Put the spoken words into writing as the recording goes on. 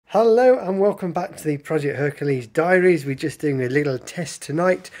Hello and welcome back to the Project Hercules Diaries. We're just doing a little test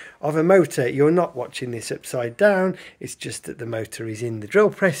tonight of a motor. You're not watching this upside down, it's just that the motor is in the drill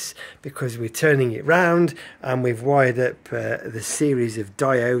press because we're turning it round and we've wired up the series of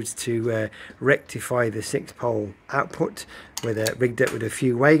diodes to rectify the 6-pole output rigged up with a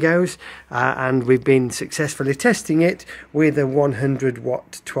few Wagos, and we've been successfully testing it with a 100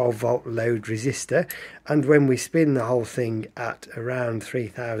 watt 12 volt load resistor. And when we spin the whole thing at around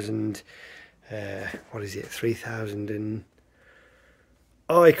 3000, what is it, 3000 and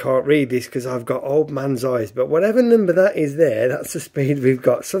I can't read this because I've got old man's eyes, but whatever number that is there, that's the speed we've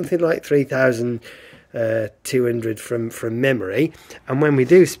got, something like 3200 from memory. And when we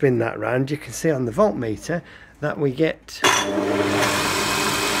do spin that round, you can see on the voltmeter that we get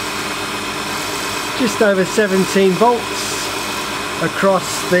just over 17 volts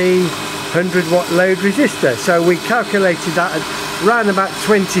across the 100 watt load resistor. So we calculated that at around about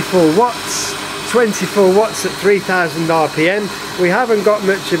 24 watts. 24 watts at 3000 RPM. We haven't got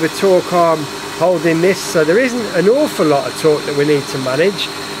much of a torque arm holding this, so there isn't an awful lot of torque that we need to manage,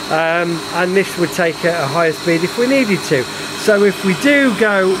 and this would take a higher speed if we needed to. So if we do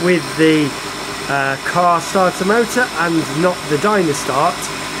go with the car starter motor and not the Dynastart,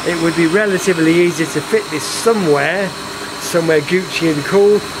 it would be relatively easy to fit this somewhere Gucci and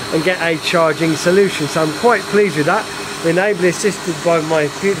cool and get a charging solution. So I'm quite pleased with that. Been ably assisted by my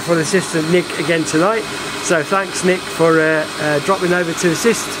beautiful assistant Nick again tonight, so thanks Nick for dropping over to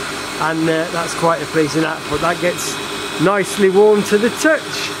assist, and that's quite a pleasing output. That gets nicely warm to the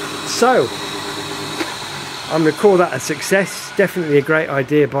touch, so I'm going to call that a success. Definitely a great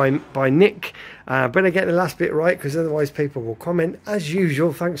idea by Nick. Better get the last bit right because otherwise people will comment. As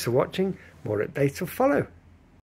usual, thanks for watching. More updates will follow.